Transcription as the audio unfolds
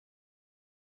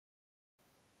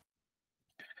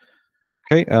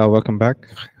Okay, welcome back.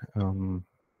 Um,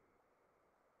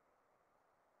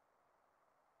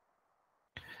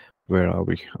 where are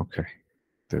we? Okay,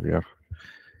 there we are.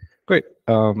 Great.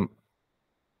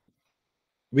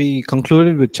 We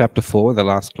concluded with chapter 4, the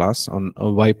last class, on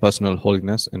why personal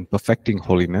holiness and perfecting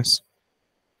holiness.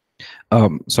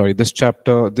 Sorry, this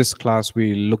class,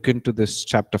 we look into this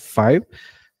chapter 5,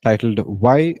 titled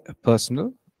Why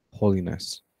Personal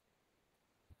Holiness.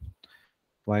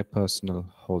 Why Personal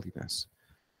Holiness.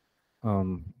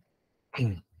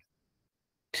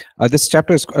 This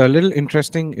chapter is a little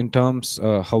interesting in terms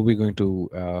how we're going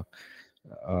to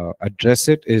address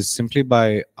it is simply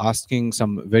by asking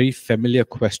some very familiar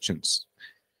questions,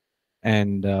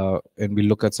 and we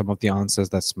look at some of the answers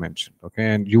that's mentioned.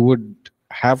 Okay, and you would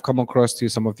have come across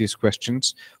some of these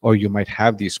questions, or you might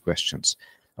have these questions.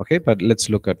 Okay, but let's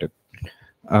look at it.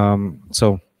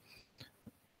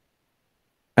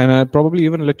 And I'll probably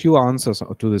even let you answer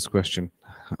to this question.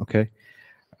 Okay,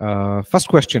 first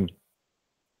question: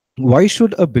 why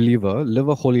should a believer live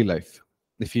a holy life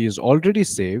if he is already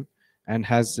saved and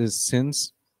has his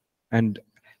sins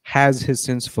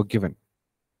forgiven?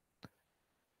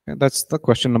 And that's the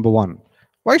question number one.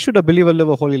 Why should a believer live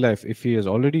a holy life if he is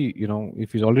already,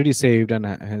 if he's already saved and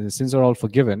his sins are all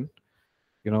forgiven,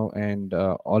 and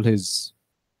all his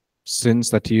sins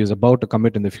that he is about to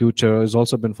commit in the future has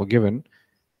also been forgiven?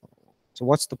 So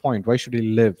what's the point? Why should he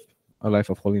live a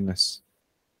life of holiness?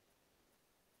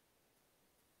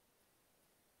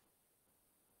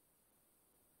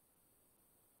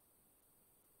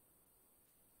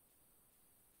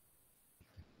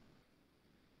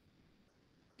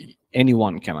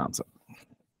 Anyone can answer.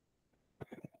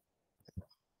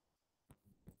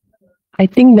 I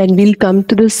think when we'll come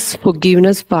to this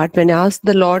forgiveness part, when I ask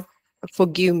the Lord,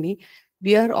 forgive me,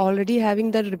 we are already having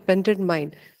that repentant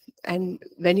mind. And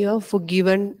when you are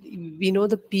forgiven, we know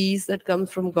the peace that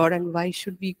comes from God. And why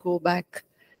should we go back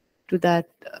to that,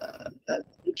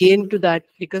 again to that?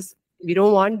 Because we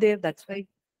don't want there. That's why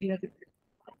we are.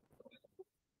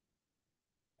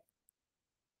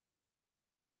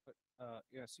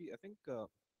 Yeah, see, I think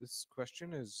this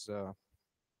question is,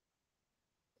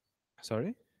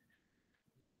 sorry?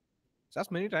 It's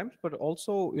asked many times, but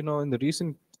also, in the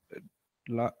recent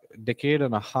decade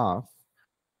and a half,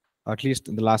 at least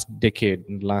in the last decade,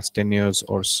 in the last 10 years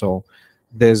or so,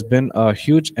 there's been a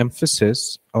huge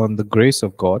emphasis on the grace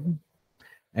of God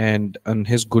and on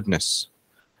his goodness,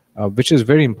 which is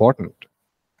very important,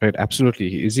 right?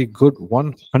 Absolutely. Is he good?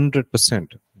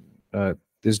 100%.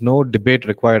 There's no debate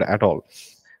required at all.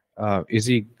 Is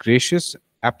he gracious?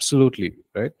 Absolutely,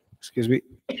 right? Excuse me.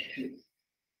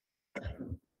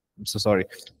 I'm so sorry.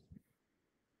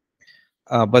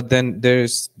 But then there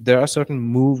are certain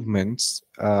movements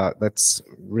that's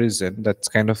risen, that's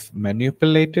kind of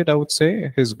manipulated, I would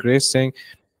say, his grace, saying,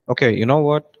 okay, you know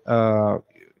what,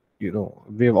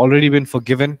 we have already been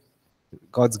forgiven,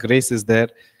 God's grace is there,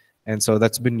 and so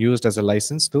that's been used as a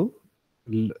license to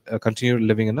continue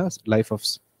living in a life of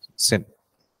sin.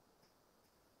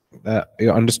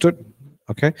 You understood?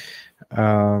 Okay.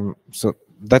 So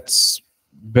that's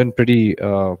been pretty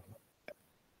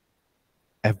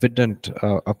evident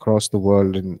across the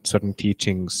world in certain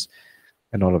teachings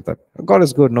and all of that. God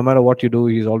is good. No matter what you do,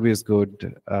 he's always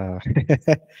good.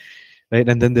 Right?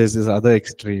 And then there's this other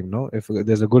extreme, no? If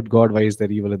there's a good God, why is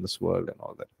there evil in this world and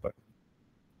all that? But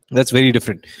that's very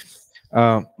different.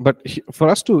 But for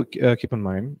us to keep in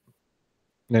mind,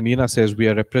 Nina says, we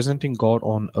are representing God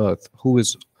on earth, who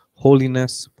is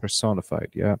holiness personified.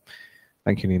 Yeah.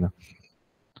 Thank you, Nina.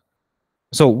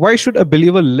 So why should a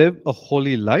believer live a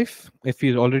holy life if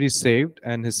he's already saved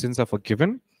and his sins are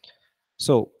forgiven?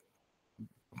 So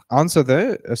answer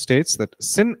there states that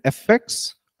sin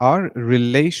affects our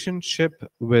relationship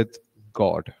with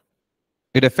God.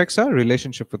 It affects our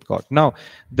relationship with God. Now,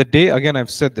 the day, again, I've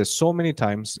said this so many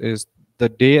times, is the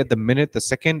day, at the minute, the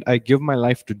second I give my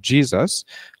life to Jesus,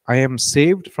 I am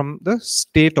saved from the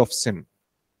state of sin.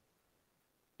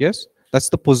 Yes, that's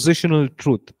the positional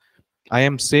truth. I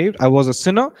am saved. I was a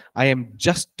sinner. I am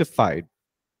justified.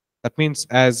 That means,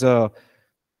 as a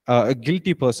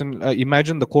guilty person,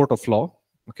 imagine the court of law.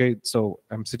 Okay, so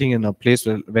I'm sitting in a place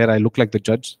where I look like the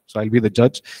judge, so I'll be the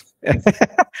judge,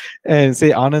 and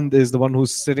say Anand is the one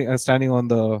who's standing on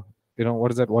the,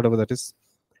 what is that, whatever that is,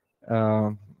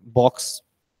 box.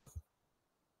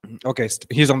 Okay,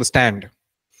 he's on the stand,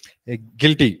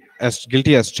 guilty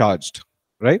as charged,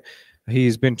 right?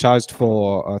 He's been charged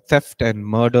for theft and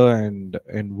murder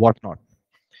and whatnot.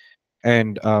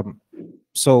 And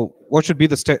so, what should be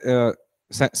the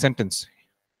sentence?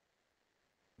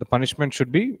 The punishment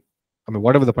should be, I mean,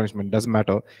 whatever the punishment, doesn't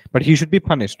matter, but he should be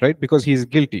punished, right? Because he is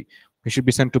guilty. He should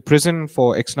be sent to prison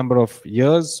for X number of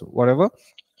years, whatever.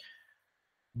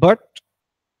 But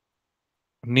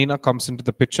Nina comes into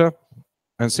the picture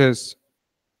and says,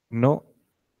 no,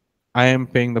 I am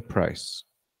paying the price.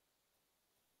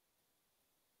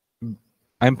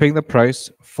 I'm paying the price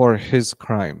for his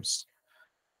crimes.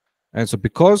 And so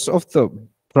because of the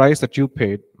price that you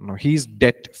paid, he's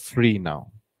debt free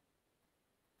now.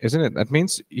 Isn't it? That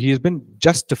means he's been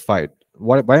justified.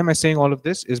 Why am I saying all of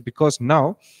this? Is because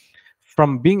now,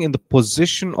 from being in the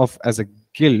position of as a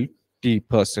guilty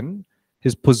person,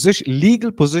 his position,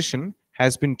 legal position,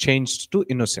 has been changed to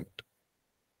innocent.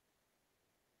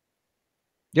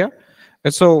 Yeah.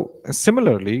 And so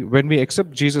similarly, when we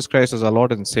accept Jesus Christ as our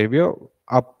Lord and Savior,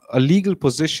 a legal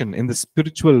position in the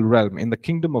spiritual realm, in the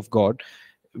kingdom of God,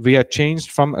 we are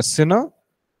changed from a sinner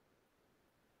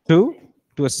to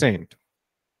a saint.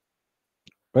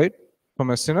 Right?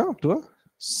 From a sinner to a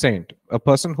saint. A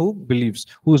person who believes,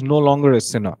 who is no longer a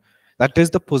sinner. That is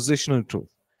the positional truth.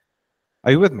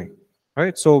 Are you with me?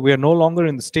 Right? So we are no longer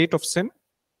in the state of sin,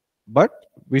 but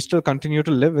we still continue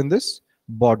to live in this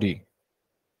body.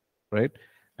 Right?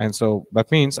 And so that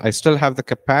means I still have the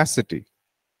capacity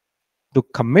to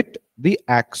commit the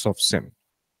acts of sin.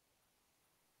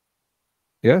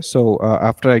 Yeah. So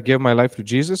after I give my life to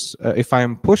Jesus, if I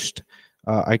am pushed,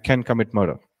 I can commit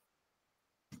murder.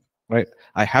 Right?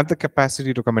 I have the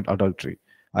capacity to commit adultery.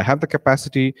 I have the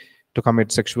capacity to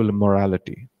commit sexual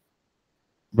immorality.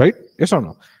 Right? Yes or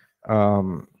no?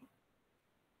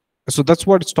 So that's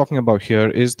what it's talking about here,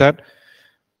 is that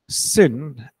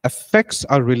sin affects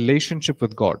our relationship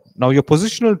with God. Now, your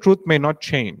positional truth may not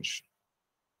change.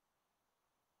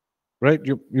 Right?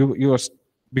 You are,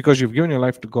 because you've given your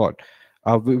life to God.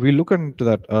 We look into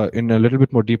that in a little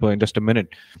bit more deeper in just a minute.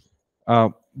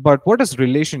 But what does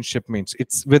relationship means?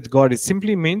 It's with God. It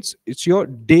simply means it's your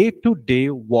day-to-day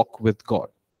walk with God.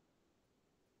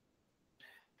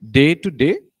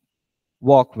 Day-to-day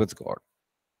walk with God.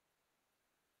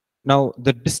 Now,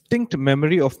 the distinct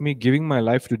memory of me giving my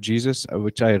life to Jesus,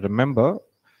 which I remember,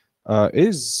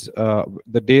 is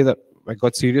the day that I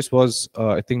got serious was,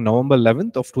 I think, November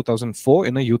 11th of 2004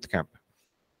 in a youth camp.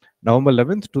 November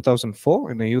 11th,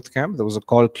 2004 in a youth camp, there was a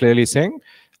call clearly saying,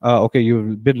 okay,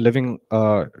 you've been living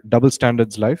double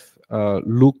standards life,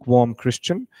 lukewarm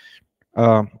Christian.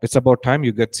 It's about time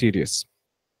you get serious.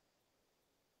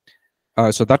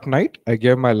 So that night, I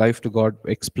gave my life to God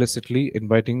explicitly,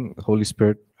 inviting the Holy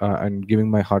Spirit and giving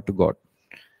my heart to God.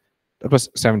 That was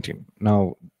 17.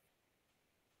 Now,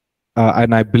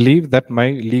 and I believe that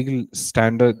my legal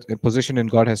standard position in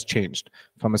God has changed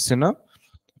from a sinner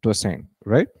to a saint,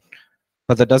 right?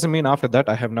 But that doesn't mean after that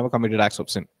I have never committed acts of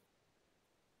sin.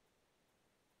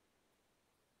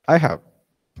 I have.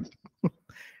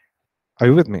 Are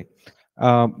you with me?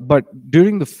 But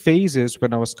during the phases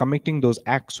when I was committing those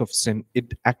acts of sin,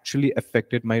 it actually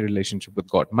affected my relationship with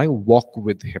God, my walk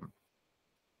with Him.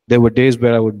 There were days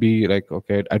where I would be like,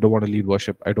 okay, I don't want to lead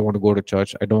worship. I don't want to go to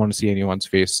church. I don't want to see anyone's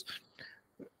face.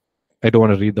 I don't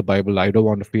want to read the Bible. I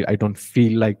don't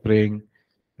feel like praying.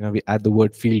 We add the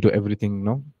word feel to everything,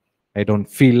 no? I don't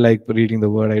feel like reading the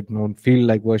word. I don't feel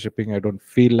like worshiping. I don't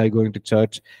feel like going to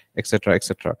church, etc.,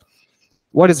 etc.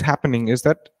 What is happening is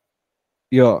that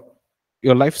your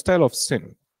lifestyle of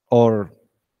sin, or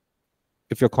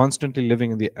if you're constantly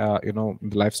living in the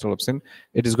the lifestyle of sin,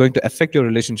 it is going to affect your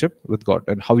relationship with God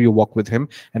and how you walk with Him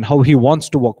and how He wants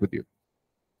to walk with you.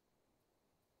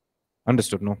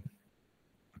 Understood? No?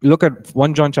 Look at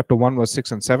 1 John chapter 1 verse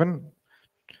 6 and 7.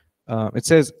 It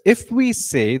says, if we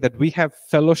say that we have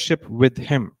fellowship with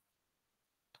Him,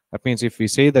 that means if we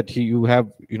say that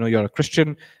you're a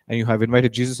Christian and you have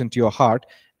invited Jesus into your heart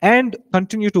and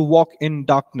continue to walk in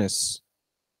darkness,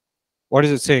 what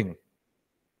is it saying?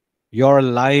 You're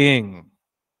lying.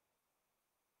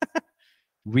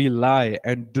 We lie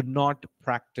and do not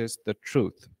practice the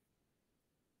truth.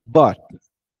 But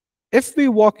if we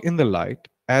walk in the light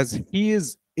as He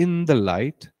is in the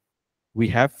light, we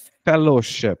have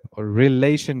fellowship or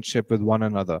relationship with one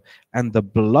another. And the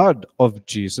blood of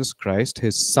Jesus Christ,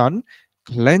 His Son,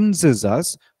 cleanses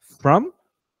us from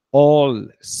all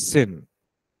sin.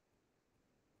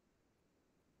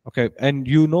 Okay, and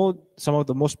some of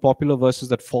the most popular verses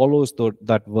that follows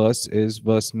that verse is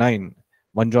verse 9.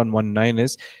 1 John 1:9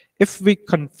 is, if we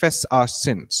confess our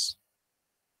sins,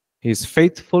 He is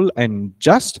faithful and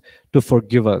just to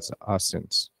forgive us our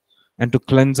sins and to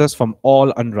cleanse us from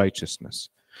all unrighteousness.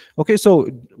 Okay, so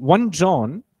 1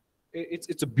 John,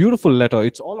 it's a beautiful letter.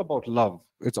 It's all about love.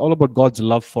 It's all about God's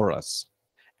love for us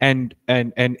and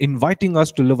inviting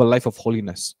us to live a life of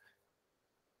holiness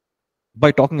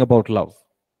by talking about love.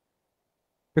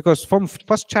 Because from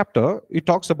first chapter, it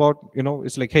talks about,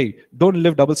 it's like, hey, don't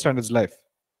live double standards life,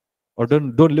 or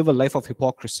don't live a life of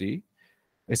hypocrisy.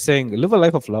 It's saying live a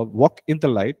life of love, walk in the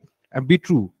light, and be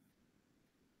true.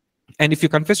 And if you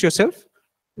confess yourself,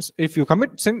 if you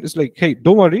commit sin, it's like, hey,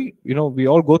 don't worry, we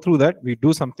all go through that. We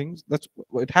do some things.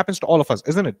 It happens to all of us,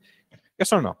 isn't it?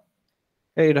 Yes or no?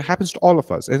 Hey, it happens to all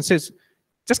of us. And it says,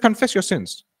 just confess your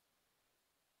sins.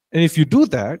 And if you do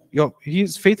that, he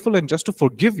is faithful and just to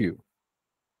forgive you.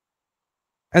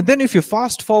 And then if you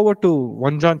fast forward to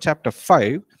 1 John chapter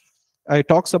 5, it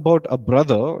talks about a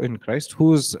brother in Christ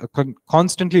who's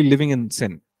constantly living in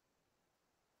sin.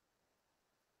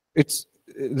 It's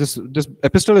this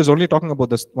epistle is only talking about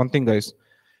this one thing, guys.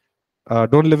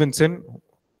 Don't live in sin,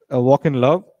 walk in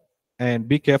love, and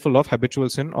be careful of habitual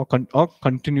sin or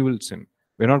continual sin.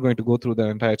 We're not going to go through the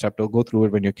entire chapter. Go through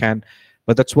it when you can.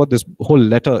 But that's what this whole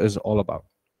letter is all about.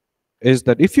 Is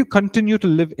that if you continue to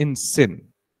live in sin,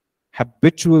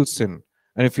 habitual sin,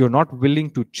 and if you're not willing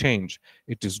to change,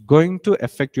 it is going to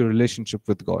affect your relationship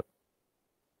with God.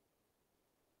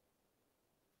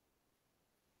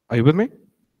 Are you with me?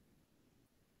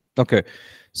 Okay.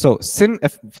 So sin,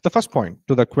 the first point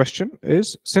to the question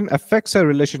is sin affects our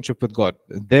relationship with God.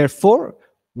 Therefore,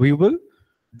 we will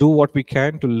do what we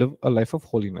can to live a life of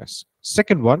holiness.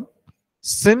 Second one,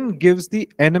 sin gives the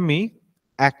enemy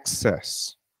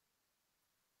access.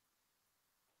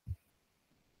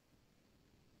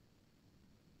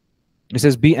 It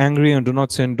says, be angry and do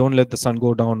not sin. Don't let the sun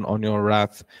go down on your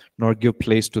wrath, nor give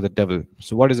place to the devil.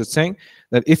 So what is it saying?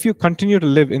 That if you continue to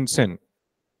live in sin,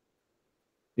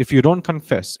 if you don't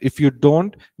confess, if you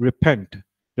don't repent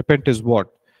is what?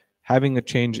 Having a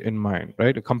change in mind,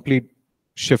 right? A complete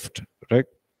shift, right?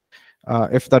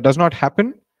 If that does not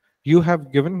happen, you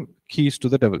have given keys to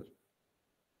the devil.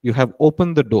 You have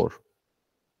opened the door.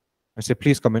 I say,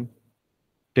 please come in,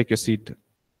 take your seat,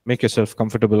 make yourself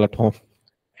comfortable at home.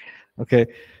 Okay.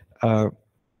 So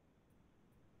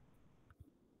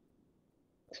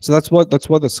that's what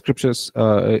the scriptures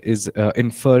is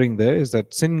inferring there, is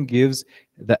that sin gives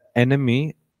the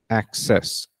enemy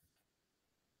access.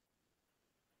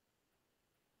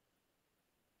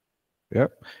 Yeah.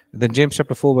 Then James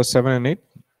chapter 4 verse 7 and 8.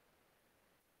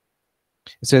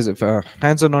 It says, if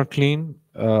hands are not clean,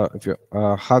 if your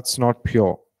heart's not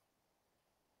pure,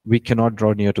 we cannot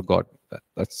draw near to God.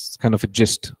 That's kind of a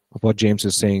gist of what James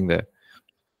is saying there.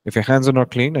 If your hands are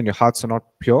not clean and your hearts are not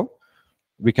pure,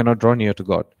 we cannot draw near to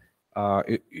God.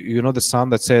 You know the psalm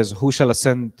that says, who shall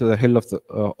ascend to the hill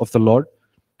of the Lord?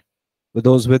 With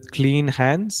those with clean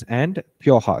hands and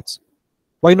pure hearts.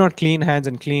 Why not clean hands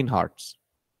and clean hearts?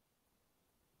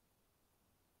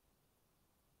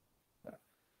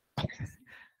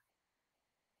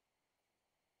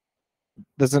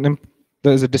 There's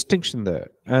a distinction there,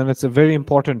 and it's a very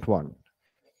important one.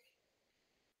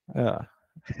 Yeah.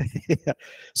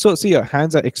 So see, your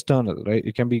hands are external, right?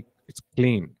 It's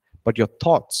clean, but your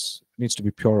thoughts needs to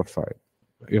be purified.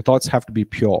 Your thoughts have to be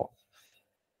pure,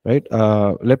 right?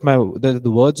 Let the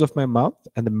words of my mouth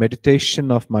and the meditation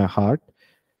of my heart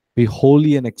be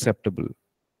holy and acceptable.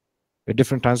 A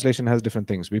different translation has different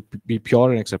things. Be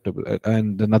pure and acceptable.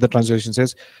 And another translation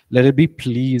says, let it be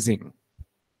pleasing.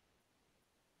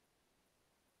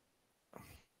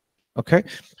 Okay?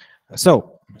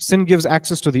 So, sin gives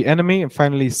access to the enemy. And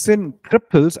finally, sin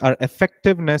cripples our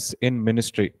effectiveness in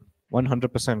ministry.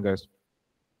 100%, guys.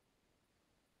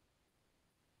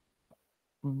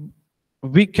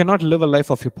 We cannot live a life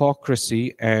of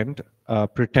hypocrisy and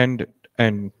pretend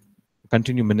and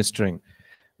continue ministering,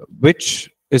 which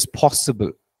is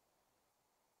possible.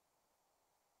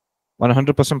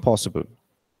 100% possible,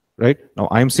 right? Now,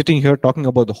 I'm sitting here talking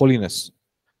about the holiness.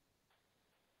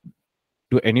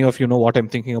 Do any of you know what I'm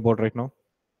thinking about right now?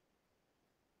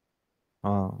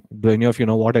 Do any of you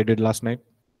know what I did last night?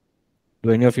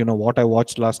 Do any of you know what I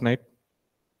watched last night?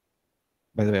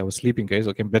 By the way, I was sleeping, guys.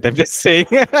 Okay, but I'm just saying.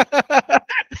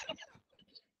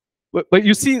 but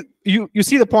you see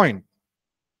the point,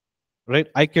 right?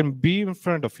 I can be in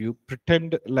front of you,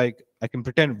 I can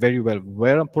pretend very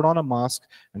well, put on a mask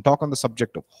and talk on the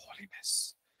subject of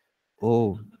holiness.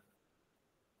 Oh,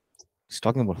 he's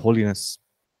talking about holiness.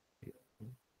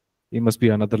 He must be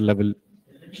another level.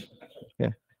 Yeah.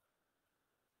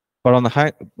 But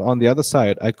on the other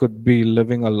side, I could be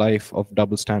living a life of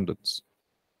double standards.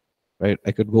 Right?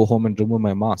 I could go home and remove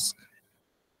my mask.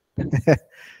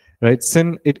 Right?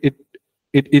 Sin,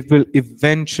 it will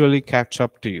eventually catch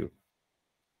up to you.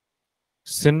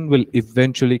 Sin will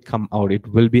eventually come out. It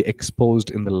will be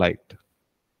exposed in the light.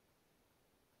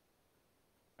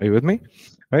 Are you with me?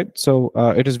 Right? So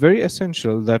it is very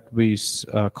essential that we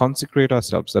consecrate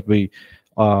ourselves, that we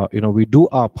we do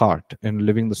our part in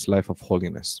living this life of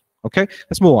holiness. Okay,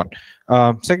 let's move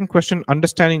on. Second question: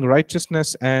 understanding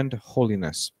righteousness and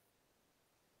holiness.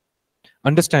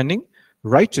 Understanding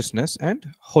righteousness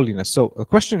and holiness. So a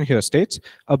question here states,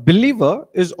 a believer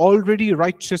is already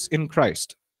righteous in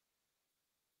Christ.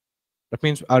 That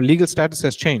means our legal status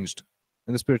has changed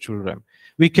in the spiritual realm.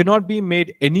 We cannot be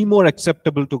made any more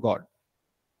acceptable to God.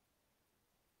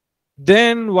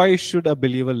 Then why should a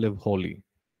believer live holy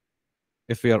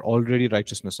if we are already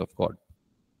righteousness of God?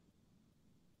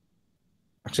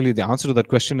 Actually, the answer to that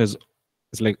question is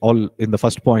like all in the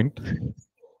first point,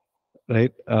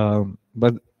 right?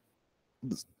 But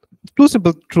two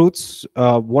simple truths.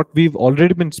 What we've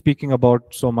already been speaking about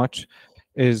so much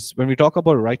is when we talk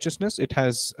about righteousness, it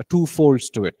has two folds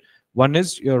to it. One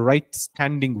is your right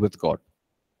standing with God.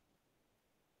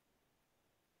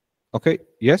 Okay,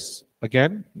 yes,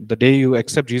 again, the day you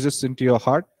accept Jesus into your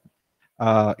heart,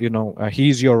 he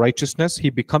is your righteousness, he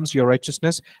becomes your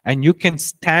righteousness, and you can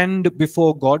stand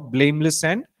before God blameless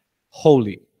and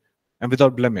holy and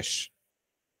without blemish.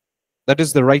 That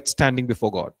is the right standing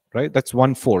before God, right? That's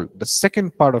one fold. The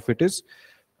second part of it is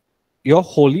your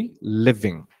holy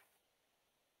living.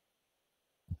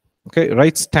 Okay,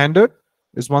 right standard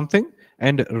is one thing,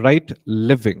 and right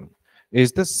living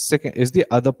is the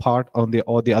other part on the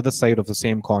other side of the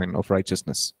same coin of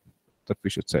righteousness, that we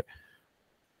should say.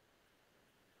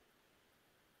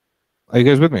 Are you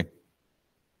guys with me?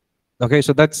 Okay,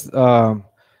 so that's the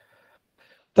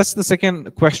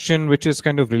second question, which is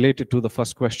kind of related to the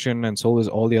first question, and so is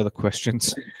all the other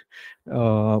questions.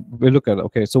 We look at,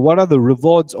 okay, so what are the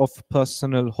rewards of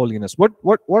personal holiness? What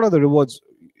are the rewards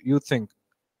you think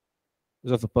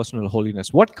of the personal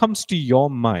holiness? What comes to your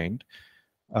mind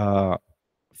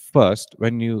first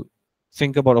when you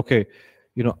think about, okay,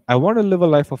 I want to live a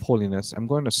life of holiness, I'm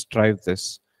going to strive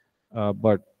this,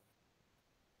 but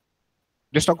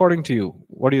just according to you,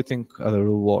 what do you think are the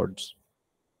rewards?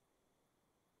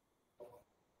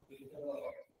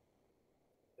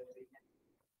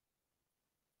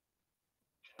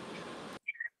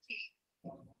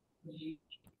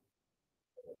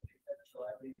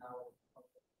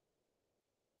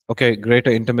 Okay,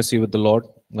 greater intimacy with the Lord,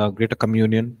 greater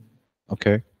communion.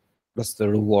 Okay, that's the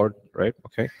reward, right?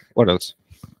 Okay, what else?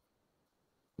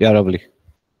 Yeah, lovely.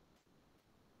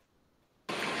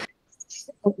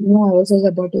 No, I was just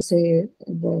about to say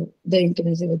the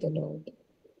intimacy with the Lord.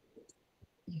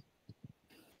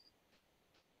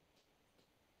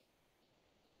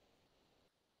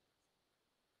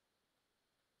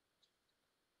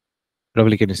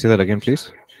 Lovely, can you say that again,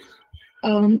 please?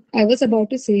 I was about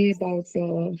to say about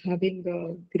having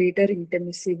a greater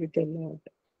intimacy with the Lord.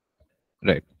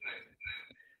 Right.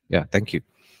 Yeah, thank you.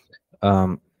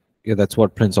 Yeah, that's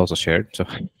what Prince also shared. So,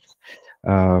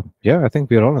 yeah, I think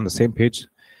we're all on the same page.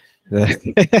 Right,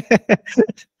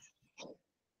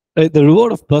 the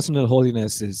reward of personal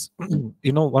holiness is,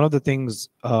 one of the things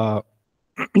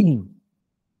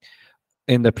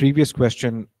in the previous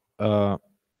question,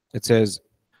 it says,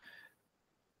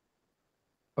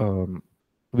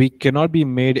 we cannot be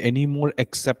made any more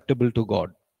acceptable to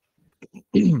God.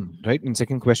 Right? In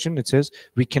second question, it says,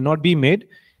 we cannot be made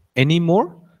any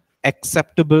more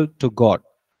acceptable to God.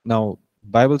 Now,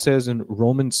 Bible says in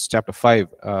Romans chapter 5,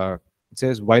 it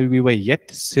says, while we were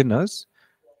yet sinners,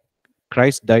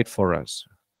 Christ died for us.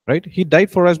 Right? He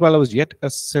died for us while I was yet a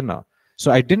sinner.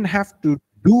 So I didn't have to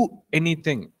do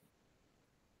anything.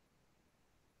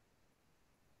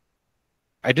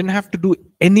 I didn't have to do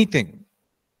anything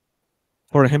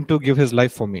for him to give his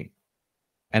life for me.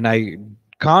 And I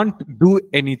can't do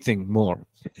anything more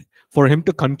for him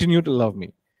to continue to love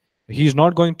me. He's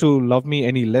not going to love me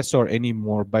any less or any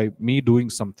more by me doing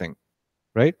something,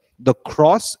 right? The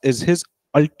cross is his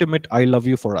ultimate I love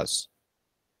you for us.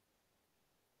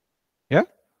 Yeah?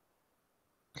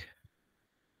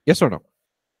 Yes or no?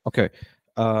 Okay.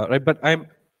 Right, but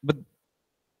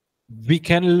we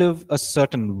can live a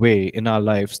certain way in our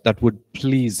lives that would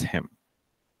please him.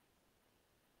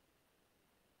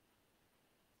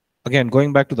 Again,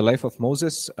 going back to the life of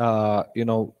Moses,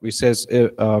 he says,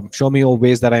 show me your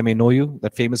ways that I may know you.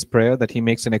 That famous prayer that he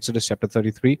makes in Exodus chapter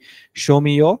 33. Show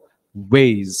me your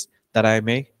ways that I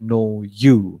may know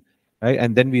you. Right?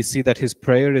 And then we see that his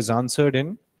prayer is answered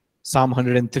in Psalm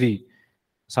 103.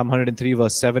 Psalm 103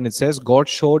 verse 7, it says, God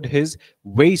showed his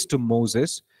ways to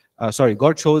Moses.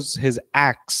 God shows his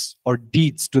acts or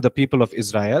deeds to the people of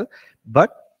Israel,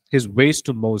 but his ways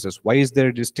to Moses. Why is there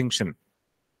a distinction?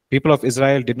 People of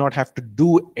Israel did not have to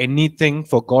do anything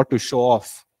for God to show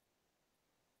off.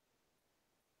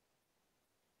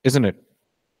 Isn't it?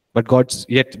 But God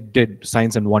yet did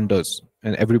signs and wonders,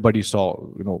 and everybody saw,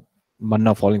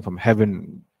 manna falling from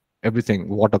heaven, everything,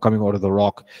 water coming out of the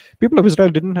rock. People of Israel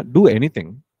didn't do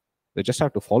anything. They just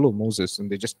had to follow Moses,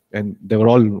 and they were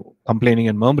all complaining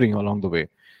and murmuring along the way.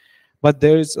 But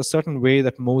there is a certain way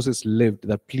that Moses lived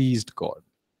that pleased God.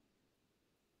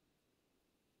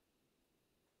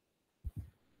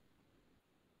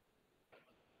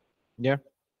 Yeah.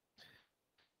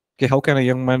 Okay, how can a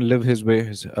young man live his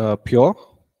ways pure?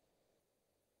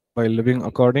 By living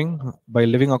according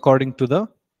to the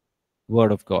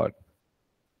word of God.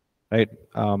 Right?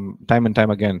 Time and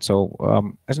time again.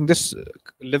 So I think this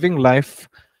living life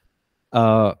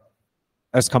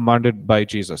as commanded by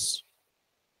Jesus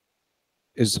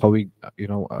is how we,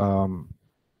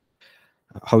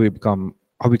 how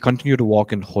we continue to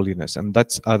walk in holiness, and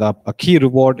that's a key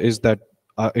reward is that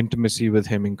our intimacy with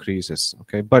Him increases.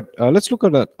 Okay, but let's look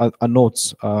at a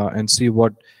notes and see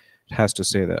what it has to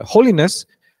say there. Holiness,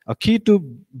 a key to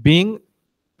being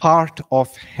part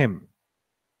of Him.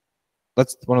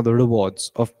 That's one of the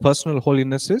rewards of personal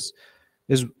holiness is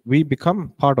we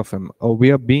become part of Him, or we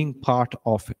are being part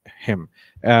of Him.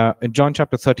 In John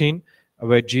chapter 13,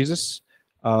 where Jesus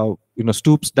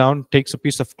stoops down, takes a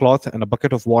piece of cloth and a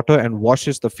bucket of water and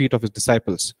washes the feet of His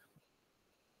disciples.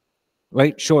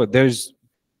 Right? Sure, there's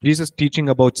Jesus teaching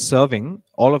about serving.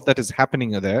 All of that is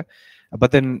happening there.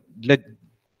 But then let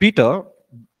Peter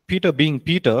being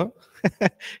Peter,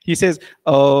 he says,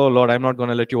 "Oh Lord, I'm not going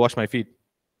to let you wash my feet."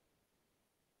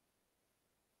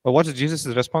 But what's Jesus'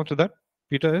 response to that?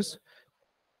 Peter is?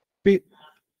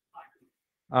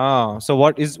 So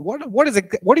what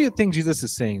do you think Jesus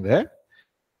is saying there?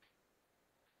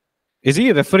 Is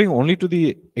he referring only to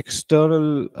the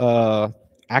external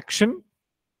action?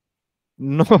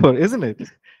 No, isn't it?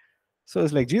 So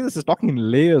it's like Jesus is talking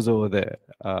in layers over there.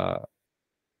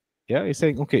 Yeah, he's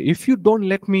saying, okay, if you don't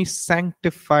let me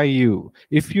sanctify you,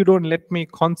 if you don't let me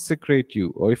consecrate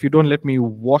you, or if you don't let me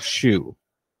wash you,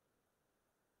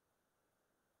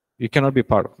 you cannot be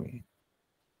part of me.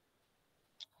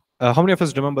 How many of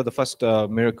us remember the first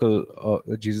miracle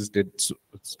Jesus did,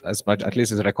 as much, at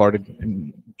least is recorded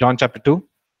in John chapter 2,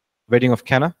 wedding of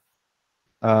Cana?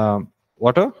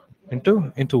 Water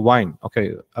into wine.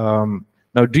 Okay.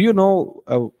 Now, do you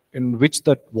know in which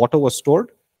that water was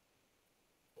stored?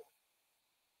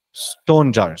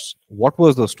 Stone jars. What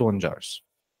was those stone jars?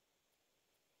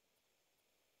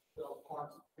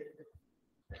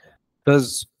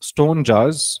 Those stone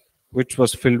jars, which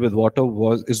was filled with water,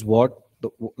 is what the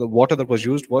water that was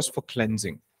used was for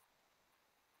cleansing.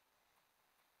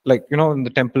 Like, in the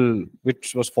temple,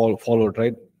 which was followed,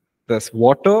 right? This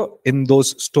water in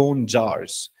those stone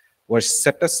jars was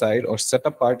set aside or set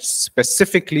apart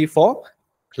specifically for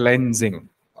cleansing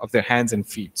of their hands and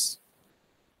feet.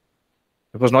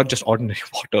 It was not just ordinary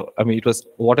water. I mean, it was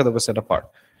water that was set apart.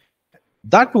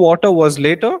 That water was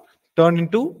later turned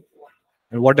into,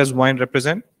 and what does wine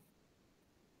represent?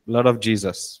 Blood of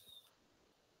Jesus.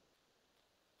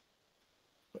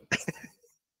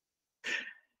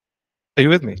 Are you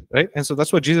with me? Right? And so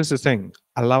that's what Jesus is saying.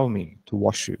 Allow me to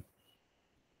wash you.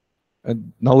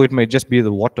 And now it may just be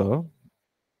the water,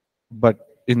 but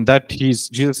in that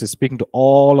Jesus is speaking to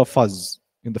all of us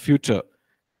in the future.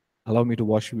 Allow me to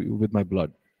wash you with my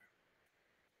blood.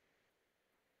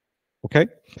 Okay?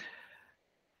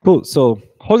 Cool. So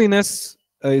holiness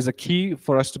is a key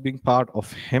for us to being part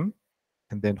of Him.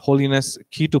 And then holiness,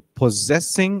 key to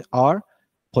possessing our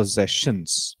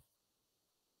possessions.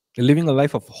 Living a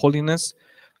life of holiness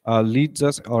leads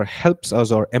us or helps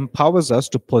us or empowers us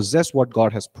to possess what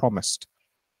God has promised.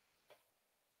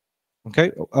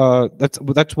 Okay,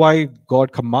 that's why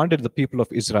God commanded the people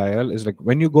of Israel is like,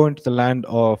 when you go into the land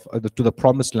of to the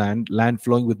promised land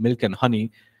flowing with milk and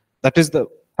honey, that is the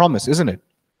promise, isn't it?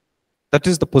 That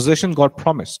is the possession God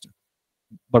promised.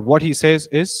 But what He says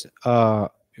is,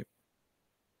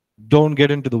 don't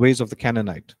get into the ways of the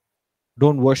Canaanite.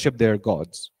 Don't worship their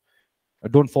gods.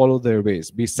 Don't follow their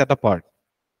ways. Be set apart.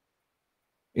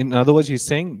 In other words, He's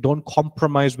saying, don't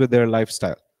compromise with their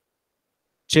lifestyle.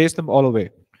 Chase them all away.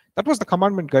 That was the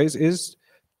commandment, guys, is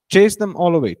chase them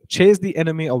all away. Chase the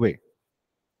enemy away.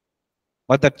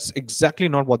 But that's exactly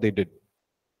not what they did.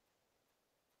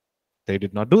 They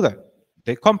did not do that.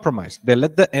 They compromised. They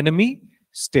let the enemy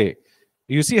stay.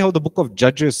 You see how the book of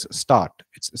Judges start.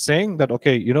 It's saying that,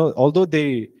 okay, although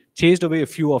they chased away a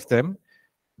few of them,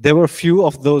 there were few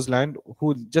of those land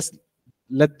who just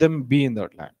let them be in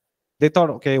that land. They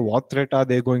thought, okay, what threat are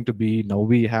they going to be? Now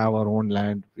we have our own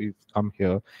land. We've come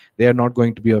here. They are not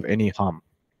going to be of any harm.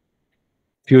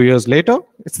 Few years later,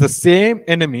 it's the same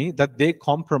enemy that they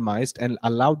compromised and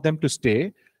allowed them to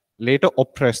stay, later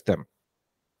oppressed them.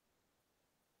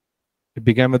 It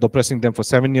began with oppressing them for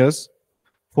 7 years,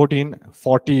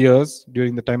 40 years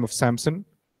during the time of Samson.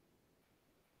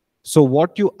 So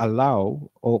what you allow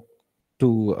or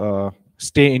to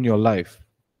stay in your life,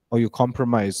 or you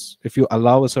compromise, if you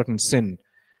allow a certain sin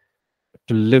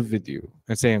to live with you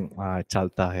and saying,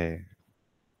 chalta hai,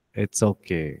 it's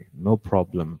okay, no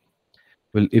problem,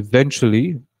 will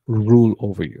eventually rule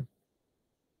over you.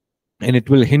 And it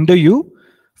will hinder you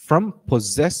from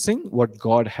possessing what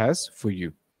God has for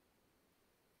you.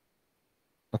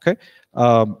 Okay,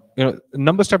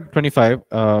 Numbers chapter 25.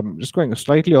 Just going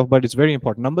slightly off, but it's very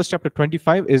important. Numbers chapter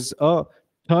 25 is a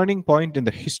turning point in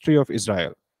the history of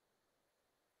Israel.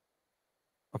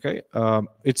 Okay,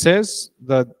 it says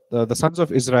that the sons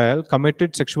of Israel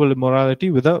committed sexual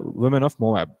immorality with the women of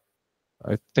Moab.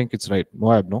 I think it's right,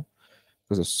 Moab, no?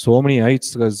 Because there's so many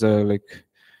ites. Because like,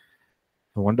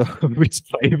 I wonder which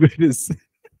tribe it is.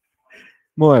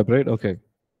 Moab, right? Okay.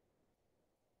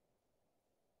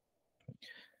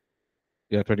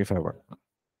 Yeah, 25.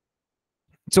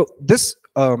 So this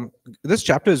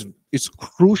chapter is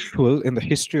crucial in the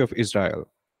history of Israel.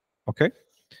 Okay.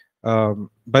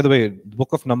 By the way, the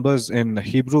book of Numbers in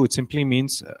Hebrew, it simply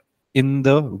means in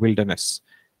the wilderness.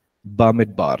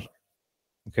 Bamidbar.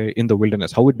 Okay, in the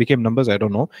wilderness. How it became Numbers, I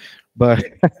don't know. But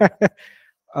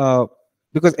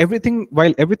because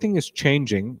while everything is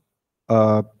changing,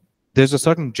 there's a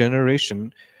certain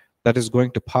generation that is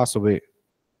going to pass away.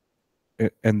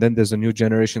 And then there's a new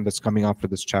generation that's coming after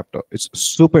this chapter. It's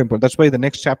super important. That's why the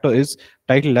next chapter is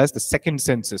titled as the second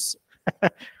census.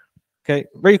 Okay,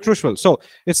 very crucial. So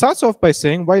it starts off by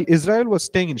saying, while Israel was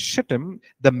staying in Shittim,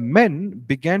 the men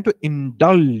began to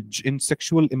indulge in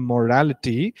sexual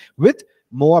immorality with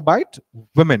Moabite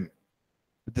women.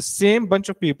 The same bunch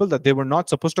of people that they were not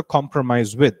supposed to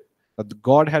compromise with, that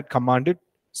God had commanded,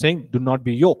 saying, do not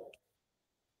be yoked.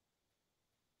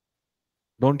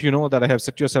 Don't you know that I have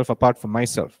set yourself apart from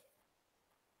myself?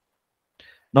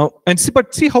 Now,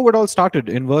 but see how it all started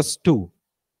in verse 2.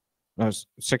 Now,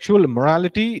 sexual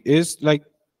immorality is like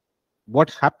what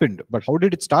happened, but how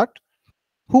did it start?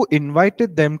 Who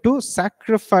invited them to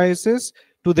sacrifices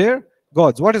to their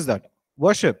gods? What is that?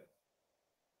 Worship.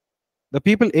 The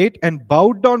people ate and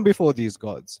bowed down before these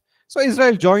gods. So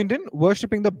Israel joined in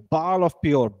worshipping the Baal of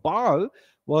Peor. Baal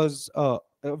was a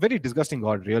very disgusting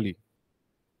god, really.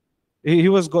 He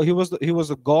was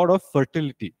a god of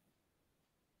fertility.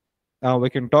 We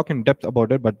can talk in depth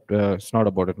about it, but it's not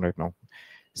about it right now.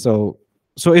 So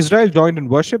Israel joined in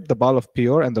worship the Baal of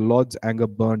Peor, and the Lord's anger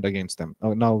burned against them.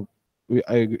 Now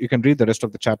you can read the rest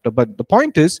of the chapter, but the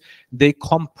point is they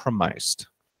compromised.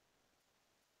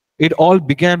 It all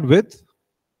began with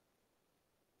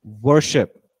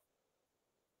worship.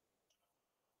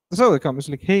 So they come, it's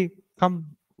like, hey, come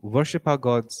worship our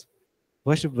gods,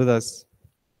 worship with us.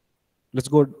 Let's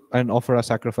go and offer our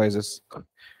sacrifices.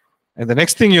 And the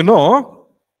next thing you know,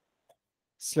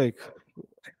 it's like,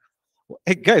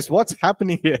 hey guys, what's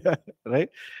happening here? Right?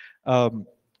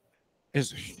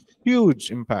 Is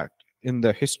huge impact in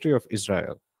the history of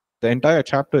Israel. The entire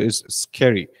chapter is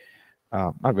scary.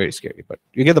 Not very scary, but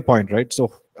you get the point, right?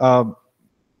 So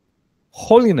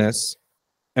holiness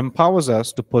empowers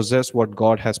us to possess what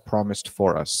God has promised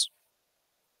for us.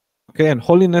 Okay, and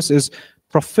holiness is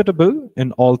profitable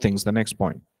in all things. The next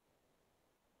point.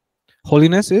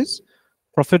 Holiness is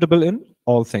profitable in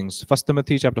all things. 1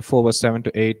 Timothy chapter 4, verse 7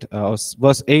 to 8.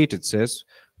 Verse 8, it says,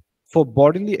 for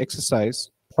bodily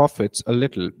exercise profits a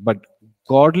little, but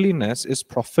godliness is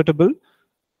profitable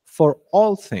for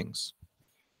all things.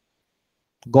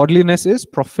 Godliness is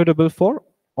profitable for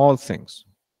all things.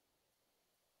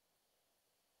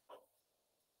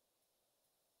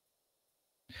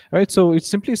 Right, so it's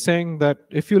simply saying that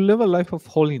if you live a life of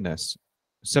holiness,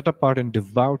 set apart and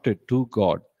devoted to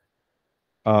God,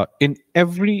 in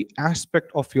every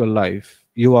aspect of your life,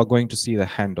 you are going to see the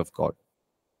hand of God.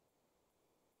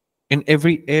 In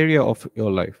every area of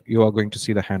your life, you are going to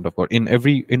see the hand of God.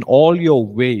 In all your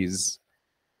ways,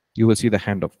 you will see the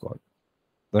hand of God.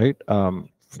 Right?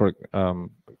 For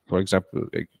example,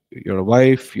 like you're a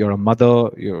wife, you're a mother,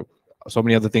 you're so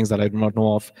many other things that I do not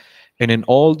know of. And in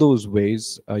all those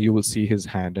ways, you will see his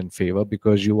hand and favor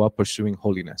because you are pursuing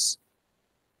holiness.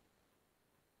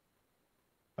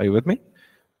 Are you with me?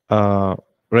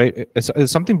 Right?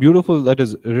 It's something beautiful that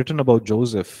is written about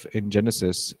Joseph in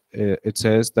Genesis. It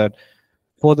says that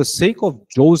for the sake of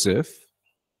Joseph,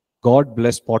 God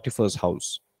blessed Potiphar's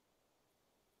house.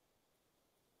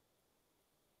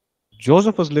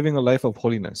 Joseph was living a life of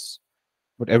holiness,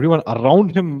 but everyone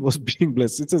around him was being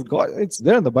blessed. It says God, it's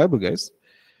there in the Bible, guys.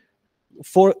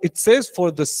 It says,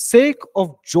 for the sake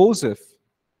of Joseph,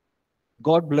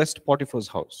 God blessed Potiphar's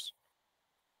house.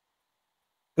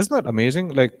 Isn't that amazing?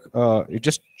 Like you're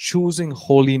just choosing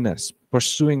holiness,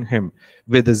 pursuing Him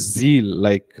with a zeal,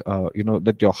 like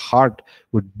that your heart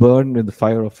would burn in the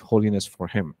fire of holiness for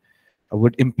Him,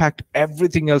 would impact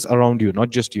everything else around you, not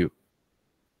just you.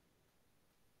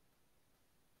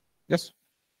 Yes.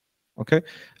 Okay.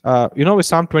 With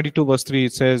Psalm 22 verse 3,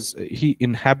 it says He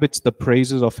inhabits the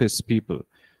praises of His people.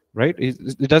 Right?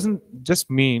 It doesn't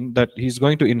just mean that He's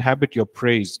going to inhabit your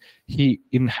praise. He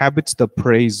inhabits the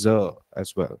praiser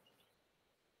as well.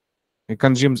 It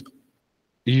consumes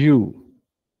you.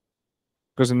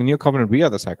 Because in the new covenant, we are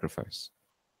the sacrifice.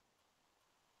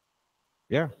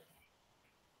 Yeah.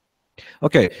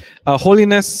 Okay.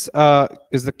 Holiness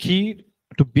is the key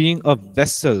to being a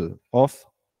vessel of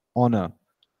honor.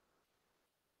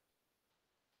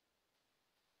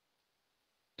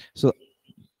 So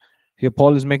here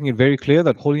Paul is making it very clear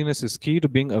that holiness is key to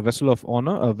being a vessel of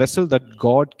honor, a vessel that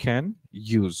God can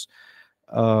use.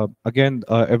 Again,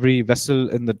 every vessel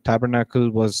in the tabernacle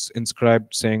was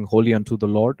inscribed saying holy unto the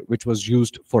Lord, which was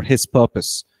used for His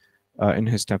purpose in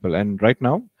His temple. And right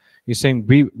now, he's saying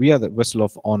we are the vessel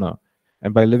of honor.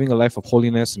 And by living a life of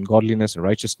holiness and godliness and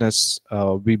righteousness,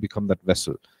 we become that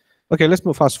vessel. Okay, let's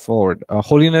move fast forward.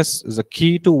 Holiness is a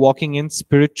key to walking in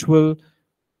spiritual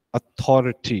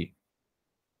authority.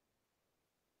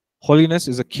 Holiness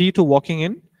is a key to walking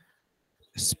in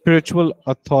spiritual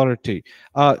authority.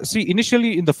 See,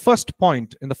 initially in the first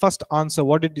point, in the first answer,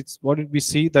 what did we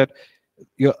see? That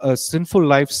your sinful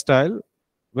lifestyle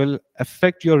will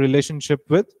affect your relationship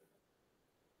with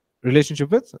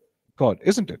God,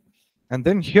 isn't it? And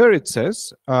then here it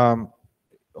says,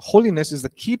 holiness is the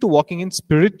key to walking in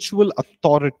spiritual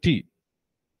authority.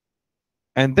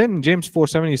 And then James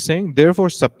 4:7 is saying, therefore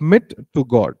submit to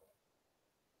God.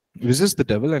 Resist the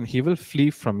devil and he will flee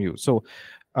from you. So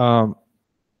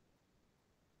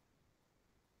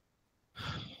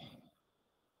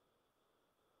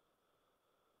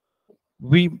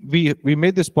we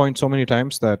made this point so many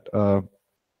times that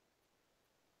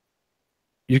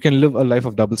you can live a life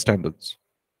of double standards,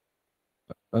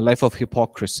 a life of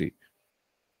hypocrisy.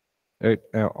 Right?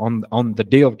 On the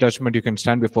day of judgment, you can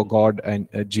stand before God and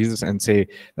Jesus and say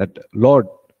that, Lord,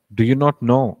 do you not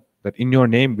know that in your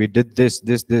name we did this,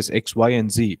 X, Y,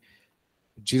 and Z?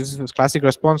 Jesus' classic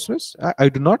response was, I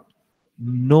do not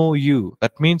know you.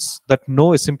 That means that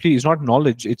know is not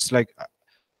knowledge. It's like,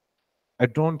 I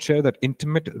don't share that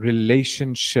intimate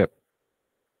relationship.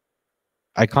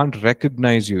 I can't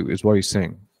recognize you, is what he's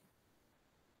saying.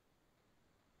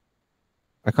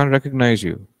 I can't recognize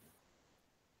you.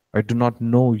 I do not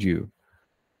know you.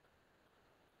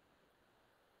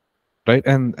 Right?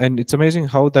 And it's amazing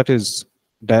how that is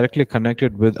directly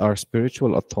connected with our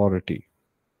spiritual authority.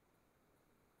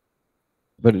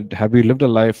 But have we lived a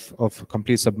life of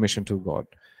complete submission to God?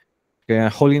 Okay,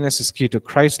 holiness is key to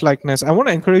Christ-likeness. I want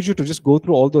to encourage you to just go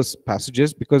through all those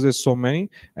passages because there's so many,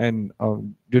 and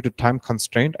due to time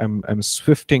constraint, I'm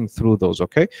swifting through those.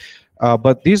 Okay,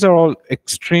 but these are all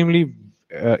extremely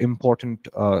important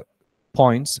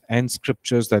points and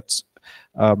scriptures that's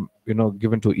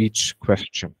given to each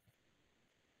question.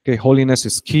 Okay, holiness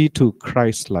is key to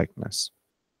Christ-likeness.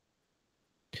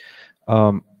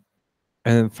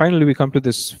 And finally, we come to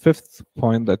this fifth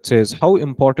point that says, how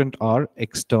important are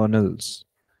externals?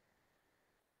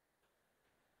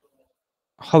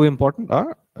 How important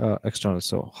are externals?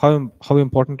 So how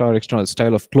important are external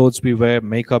style of clothes we wear,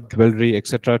 makeup, jewelry,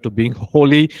 etc., to being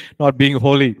holy, not being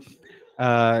holy?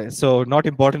 So not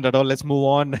important at all. Let's move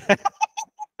on.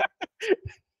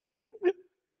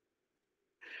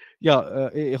 Yeah,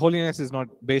 holiness is not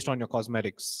based on your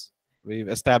cosmetics. We've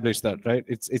established that, right?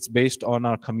 It's based on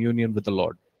our communion with the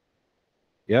Lord.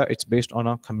 Yeah, it's based on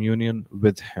our communion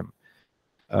with Him,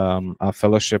 our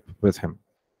fellowship with Him.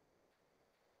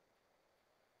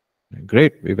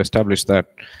 Great, we've established that.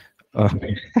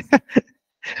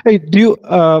 Hey,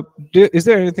 is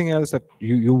there anything else that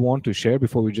you want to share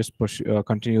before we just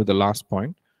continue the last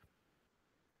point?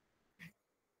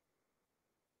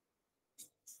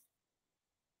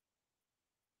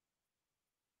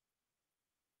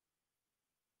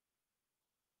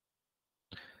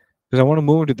 Because I want to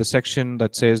move into the section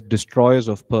that says destroyers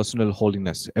of personal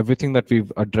holiness. Everything that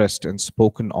we've addressed and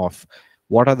spoken of,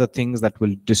 what are the things that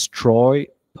will destroy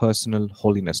personal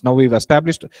holiness? Now we've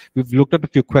looked at a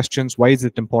few questions. Why is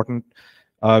it important?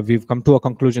 We've come to a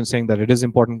conclusion saying that it is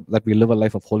important that we live a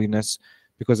life of holiness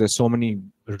because there's so many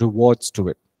rewards to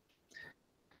it.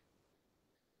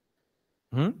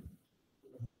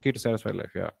 Key to satisfied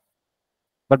life, yeah.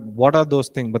 But what are those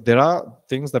things? But there are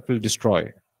things that will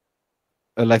destroy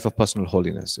a life of personal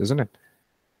holiness, isn't it?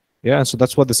 Yeah, and so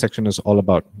that's what this section is all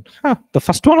about. The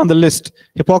first one on the list,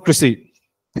 hypocrisy.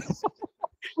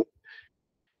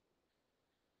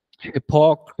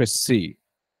 Hypocrisy.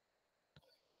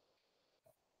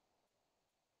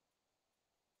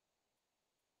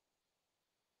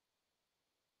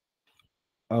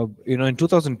 In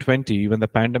 2020, when the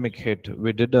pandemic hit,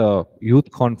 we did a youth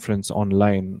conference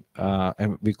online,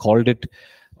 and we called it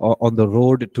On the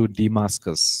Road to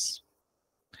Damascus.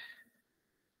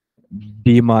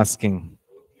 Demasking.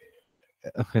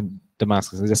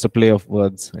 Damascus is just a play of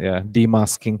words. Yeah,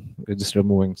 demasking, we're just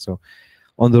removing. So,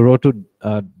 on the road to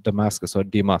Damascus or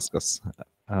Damascus,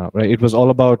 right? It was all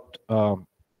about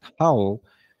how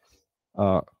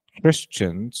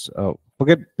Christians,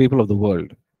 forget people of the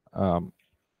world, um,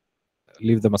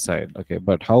 leave them aside, okay,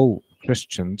 but how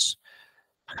Christians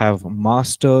have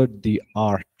mastered the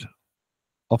art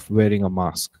of wearing a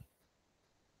mask.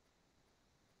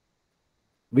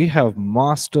 We have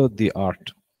mastered the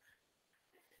art.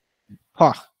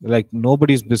 Like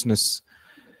nobody's business.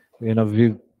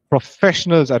 We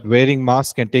professionals at wearing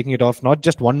masks and taking it off, not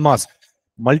just one mask,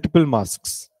 multiple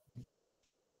masks,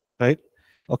 right?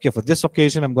 Okay, for this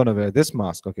occasion, I'm going to wear this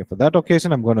mask. Okay, for that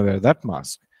occasion, I'm going to wear that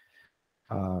mask.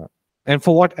 And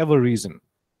for whatever reason,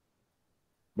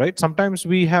 right? Sometimes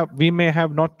we may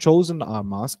have not chosen our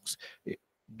masks.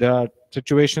 There are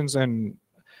situations and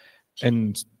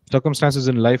circumstances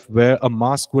in life where a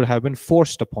mask would have been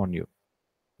forced upon you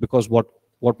because what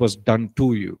was done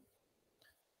to you.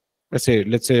 Let's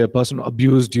say a person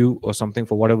abused you or something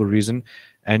for whatever reason,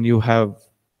 and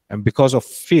because of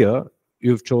fear,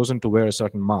 you've chosen to wear a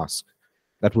certain mask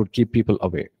that would keep people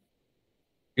away.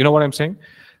 You know what I'm saying?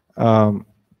 And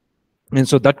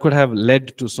so that could have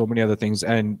led to so many other things,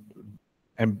 and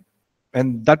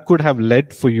that could have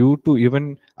led for you to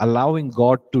even allowing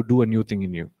God to do a new thing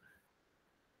in you.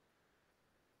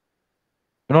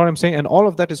 You know what I'm saying? And all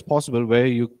of that is possible where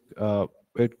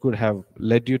it could have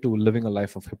led you to living a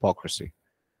life of hypocrisy.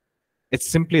 It's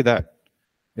simply that.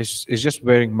 It's just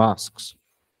wearing masks.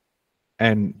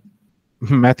 And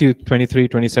Matthew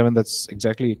 23:27, that's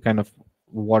exactly kind of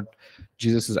what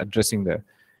Jesus is addressing there.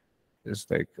 It's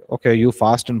like, okay, you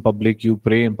fast in public, you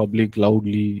pray in public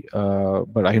loudly,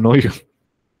 but I know you.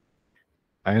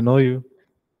 I know you.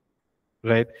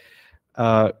 Right?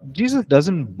 Jesus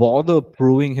doesn't bother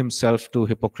proving himself to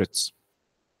hypocrites.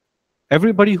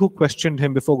 Everybody who questioned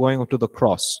him before going up to the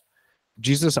cross,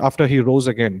 Jesus, after he rose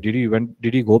again, did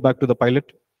he go back to the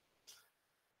Pilate?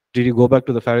 Did he go back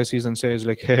to the Pharisees and say,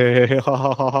 like, hey, ha,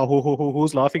 ha, ha, ha,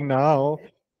 who's laughing now?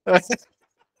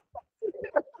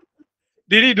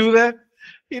 Did he do that?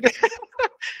 He,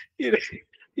 he,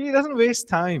 he doesn't waste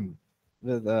time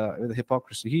with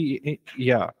hypocrisy.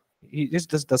 He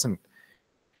just doesn't.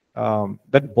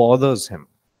 That bothers him.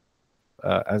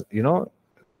 As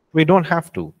we don't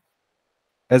have to.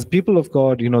 As people of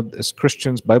God, as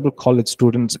Christians, Bible college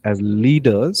students, as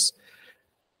leaders,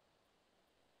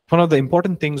 one of the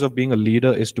important things of being a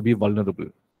leader is to be vulnerable.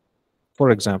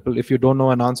 For example, if you don't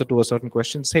know an answer to a certain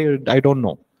question, say, I don't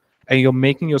know. And you're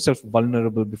making yourself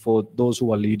vulnerable before those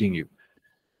who are leading you.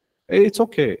 It's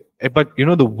okay. But,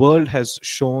 the world has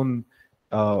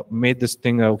made this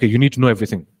thing, okay, you need to know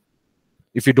everything.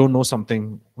 If you don't know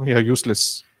something, you're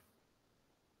useless.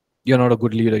 You're not a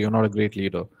good leader. You're not a great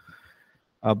leader.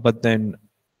 But then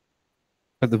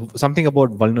something about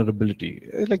vulnerability,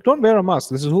 like, don't wear a mask.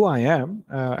 This is who I am,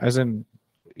 as in,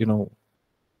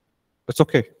 it's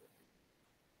okay.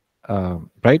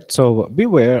 Right? So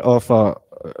beware of a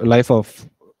life of,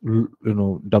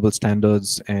 double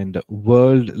standards and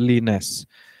worldliness.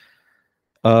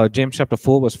 James chapter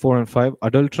 4, verse 4 and 5.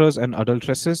 Adulterers and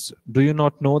adulteresses, do you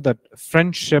not know that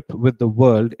friendship with the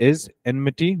world is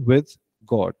enmity with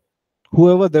God?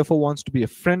 Whoever therefore wants to be a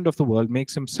friend of the world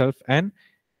makes himself an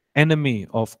enemy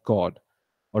of God.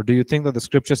 Or do you think that the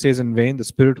scripture says in vain, the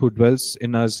Spirit who dwells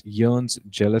in us yearns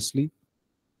jealously?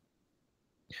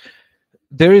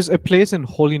 There is a place in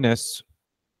holiness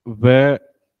where,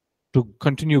 to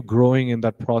continue growing in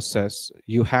that process,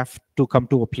 you have to come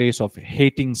to a place of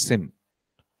hating sin.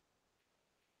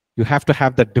 You have to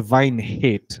have that divine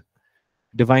hatred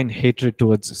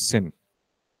towards sin.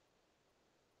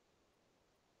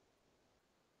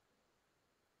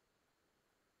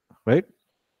 Right?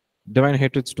 Divine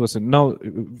hatred towards sin. Now,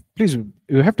 please,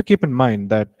 you have to keep in mind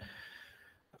that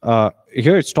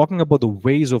here it's talking about the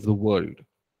ways of the world.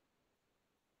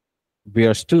 We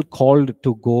are still called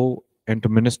to go and to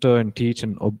minister and teach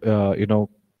and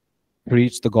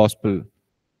preach the gospel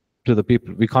to the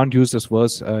people. We can't use this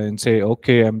verse and say,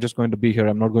 okay, I'm just going to be here.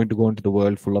 I'm not going to go into the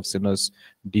world full of sinners,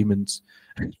 demons,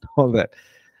 and all that.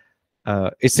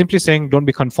 It's simply saying, don't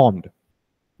be conformed,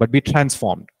 but be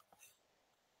transformed.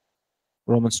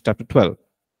 Romans chapter 12.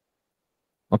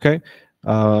 Okay,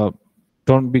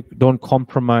 don't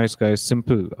compromise, guys.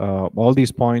 Simple. All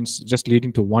these points just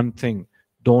leading to one thing: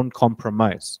 don't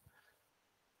compromise.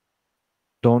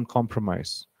 Don't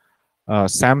compromise.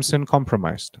 Samson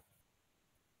compromised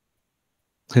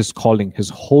his calling, his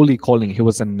holy calling. He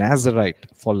was a Nazarite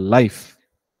for life.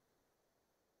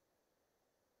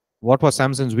 What was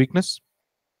Samson's weakness?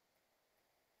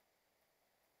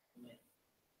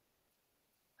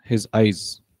 His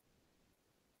eyes.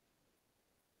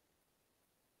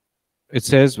 It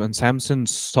says when Samson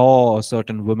saw a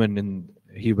certain woman,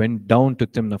 he went down to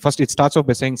Timnah. First, it starts off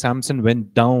by saying Samson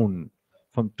went down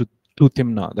to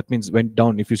Timnah. That means went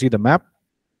down. If you see the map,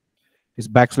 he's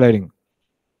backsliding.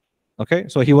 Okay,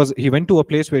 so he went to a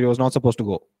place where he was not supposed to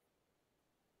go,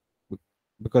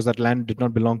 because that land did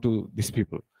not belong to these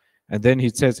people. And then he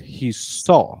says he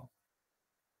saw,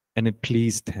 and it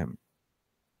pleased him.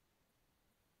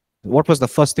 What was the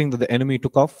first thing that the enemy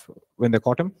took off when they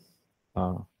caught him?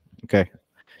 Okay.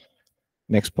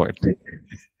 Next point.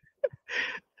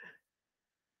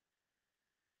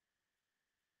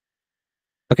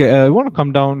 Okay, I want to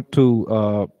come down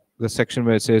to the section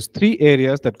where it says 3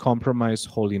 areas that compromise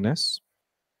holiness,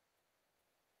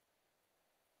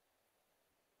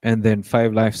 and then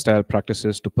 5 lifestyle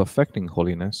practices to perfecting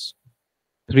holiness.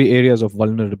 3 areas of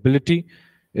vulnerability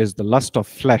is the lust of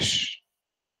flesh,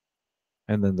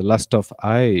 and then the lust of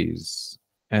eyes,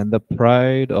 and the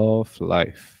pride of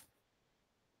life.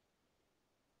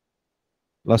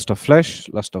 Lust of flesh,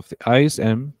 lust of the eyes,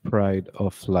 and pride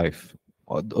of life.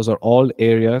 Those are all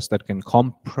areas that can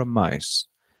compromise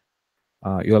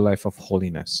your life of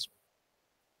holiness.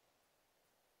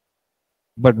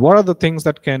 But what are the things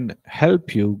that can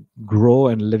help you grow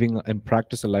and living and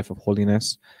practice a life of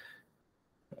holiness?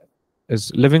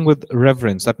 Is living with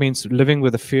reverence. That means living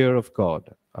with the fear of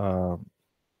God, and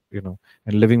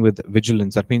living with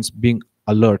vigilance. That means being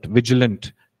alert,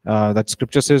 vigilant. That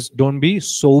scripture says, don't be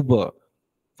sober.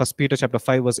 1 Peter chapter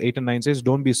 5 verse 8 and 9 says,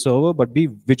 don't be sober, but be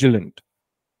vigilant.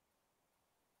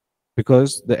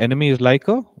 Because the enemy is like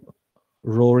a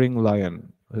roaring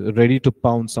lion, ready to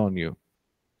pounce on you.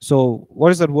 So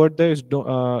what is that word there? Is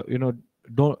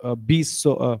don't be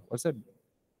so. What's that?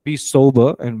 Be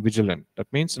sober and vigilant.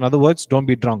 That means, in other words, don't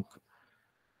be drunk.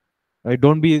 Right?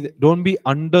 Don't be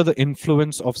under the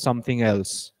influence of something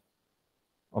else.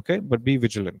 Okay, but be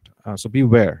vigilant. So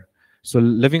beware. So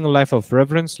living a life of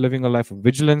reverence, living a life of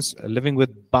vigilance, living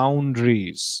with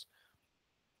boundaries,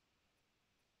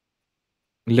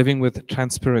 living with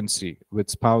transparency, with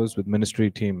spouse, with ministry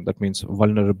team. That means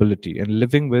vulnerability, and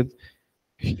living with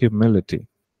humility,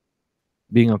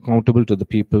 being accountable to the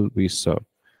people we serve.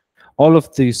 All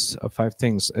of these 5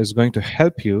 things is going to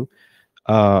help you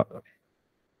to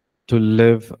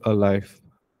live a life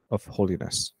of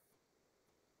holiness.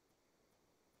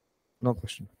 No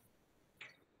question.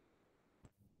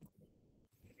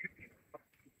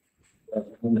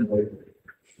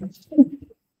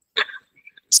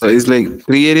 So it's like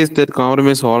 3 areas that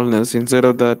compromise holiness instead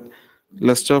of that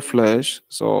lust of flesh.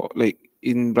 So like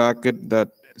in bracket that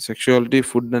sexuality,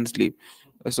 food, and sleep.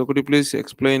 So could you please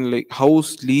explain like how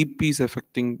sleep is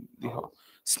affecting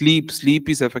sleep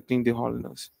is affecting the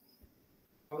holiness?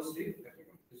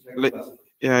 Like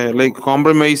like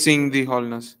compromising the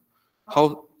holiness.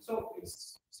 How? So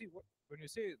when you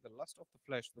say the lust of the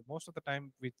flesh, most of the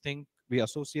time we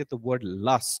associate the word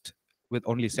lust with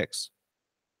only sex.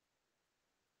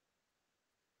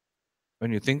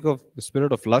 When you think of the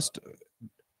spirit of lust,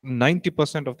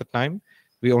 90% of the time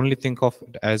we only think of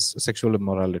it as sexual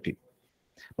immorality.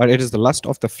 But it is the lust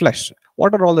of the flesh.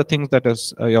 What are all the things that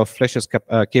your flesh is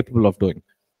capable of doing?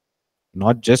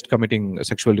 Not just committing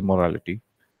sexual immorality,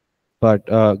 but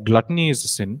gluttony is a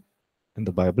sin in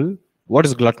the Bible. What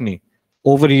is gluttony?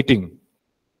 Overeating,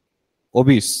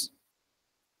 obese,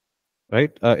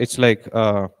 right? It's like,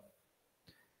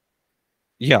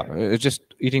 it's just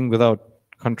eating without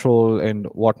control and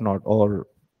whatnot, or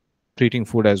treating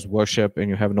food as worship, and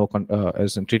you have no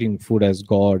as in treating food as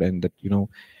God, and that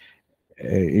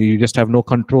you just have no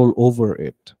control over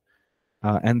it.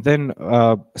 And then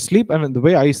sleep. I mean, the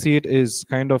way I see it is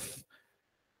kind of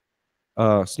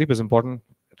sleep is important,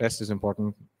 rest is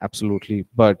important, absolutely.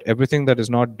 But everything that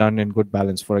is not done in good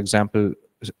balance, for example,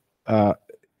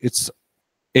 it's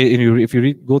if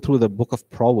you go through the book of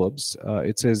Proverbs,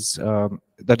 it says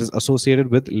that is associated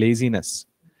with laziness,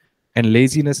 and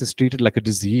laziness is treated like a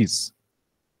disease.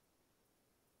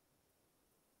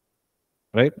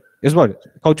 Right? Is what?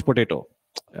 Couch potato.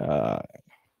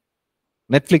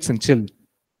 Netflix and chill.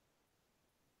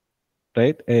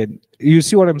 Right? And you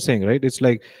see what I'm saying, right? It's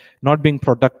like not being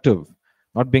productive,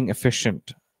 not being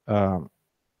efficient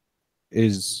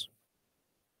is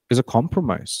is a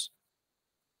compromise.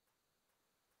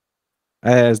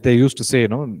 As they used to say,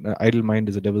 idle mind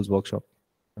is a devil's workshop.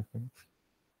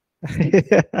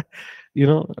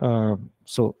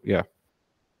 So yeah.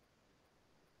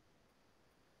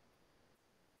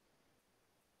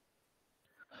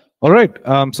 All right.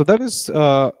 So that is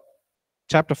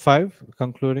chapter 5,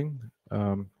 concluding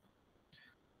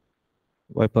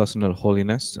why personal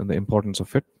holiness and the importance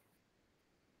of it.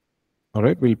 All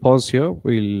right, we'll pause here.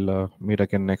 We'll meet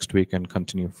again next week and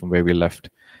continue from where we left.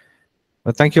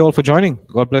 But thank you all for joining.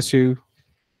 God bless you.